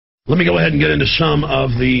Let me go ahead and get into some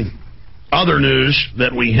of the other news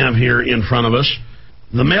that we have here in front of us.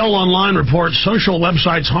 The Mail Online reports social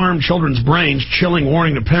websites harm children's brains, chilling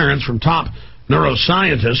warning to parents from top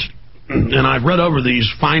neuroscientists. And I've read over these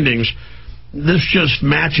findings. This just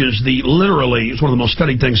matches literally, it's one of the most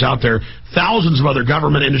studied things out there. Thousands of other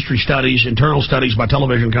government industry studies, internal studies by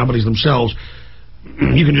television companies themselves.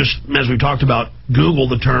 You can just, as we've talked about, Google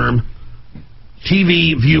the term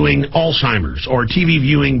TV viewing Alzheimer's or TV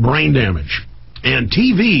viewing brain damage. And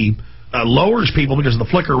TV lowers people, because of the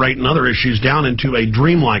flicker rate and other issues, down into a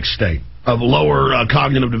dreamlike state of lower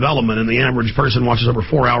cognitive development. And the average person watches over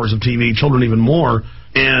 4 hours of TV, children even more.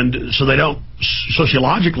 And so they don't,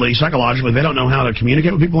 psychologically, they don't know how to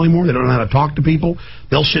communicate with people anymore. They don't know how to talk to people.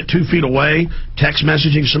 They'll sit 2 feet away, text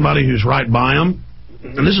messaging somebody who's right by them.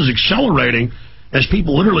 And this is accelerating as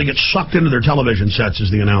people literally get sucked into their television sets,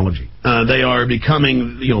 is the analogy. They are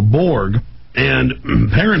becoming, Borg,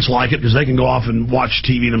 and parents like it because they can go off and watch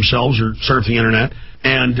TV themselves or surf the internet.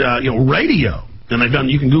 And, radio,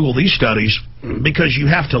 and you can Google these studies, because you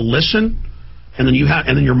have to listen, and then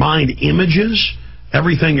your mind images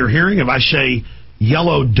everything you're hearing. If I say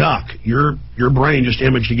yellow duck, your brain just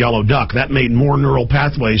imaged a yellow duck. That made more neural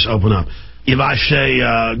pathways open up. If I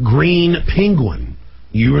say green penguin,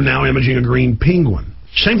 you are now imaging a green penguin.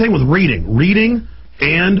 Same thing with reading. Reading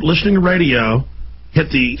and listening to radio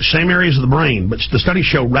hit the same areas of the brain, but the studies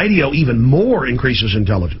show radio even more increases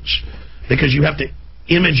intelligence, because you have to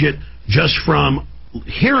image it just from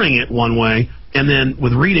hearing it one way, and then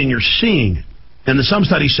with reading you're seeing it. And some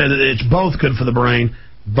studies say that it's both good for the brain,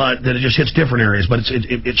 but that it just hits different areas. But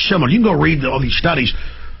it's similar. You can go read all these studies.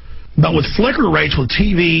 But with flicker rates, with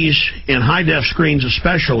TVs and high-def screens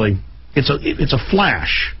especially, it's a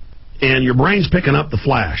flash, and your brain's picking up the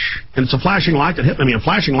flash. And it's a flashing light that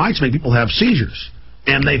flashing lights make people have seizures.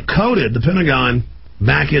 And they've coded, the Pentagon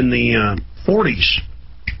back in the 40s,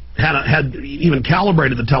 had even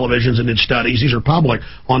calibrated the televisions and did studies, these are public,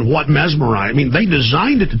 on what mesmerized. They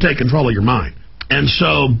designed it to take control of your mind. And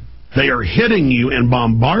so they are hitting you and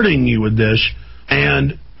bombarding you with this,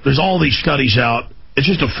 and there's all these studies out. It's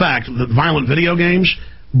just a fact that violent video games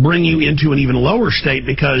bring you into an even lower state,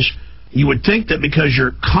 because you would think that because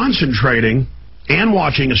you're concentrating and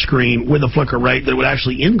watching a screen with a flicker rate that it would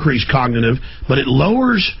actually increase cognitive, but it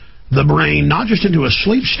lowers the brain not just into a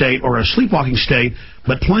sleep state or a sleepwalking state,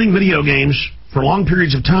 but playing video games for long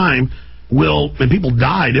periods of time and people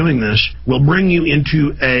die doing this, will bring you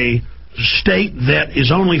into a state that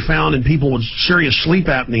is only found in people with serious sleep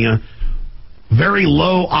apnea, very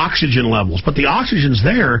low oxygen levels. But the oxygen's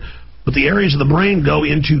there, but the areas of the brain go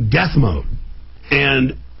into death mode.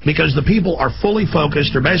 And because the people are fully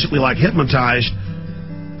focused, they're basically like hypnotized,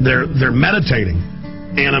 they're meditating.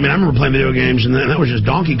 And I remember playing video games, and that was just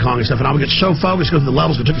Donkey Kong and stuff, and I would get so focused because the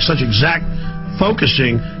levels, it took such exact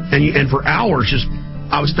focusing, and for hours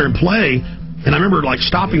I would sit there and play. And I remember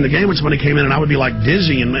stopping the game when somebody came in, and I would be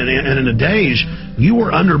dizzy and in a daze. You were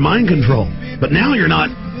under mind control. But now you're not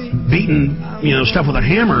beating stuff with a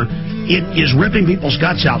hammer. It is ripping people's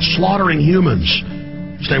guts out, slaughtering humans.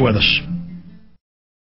 Stay with us.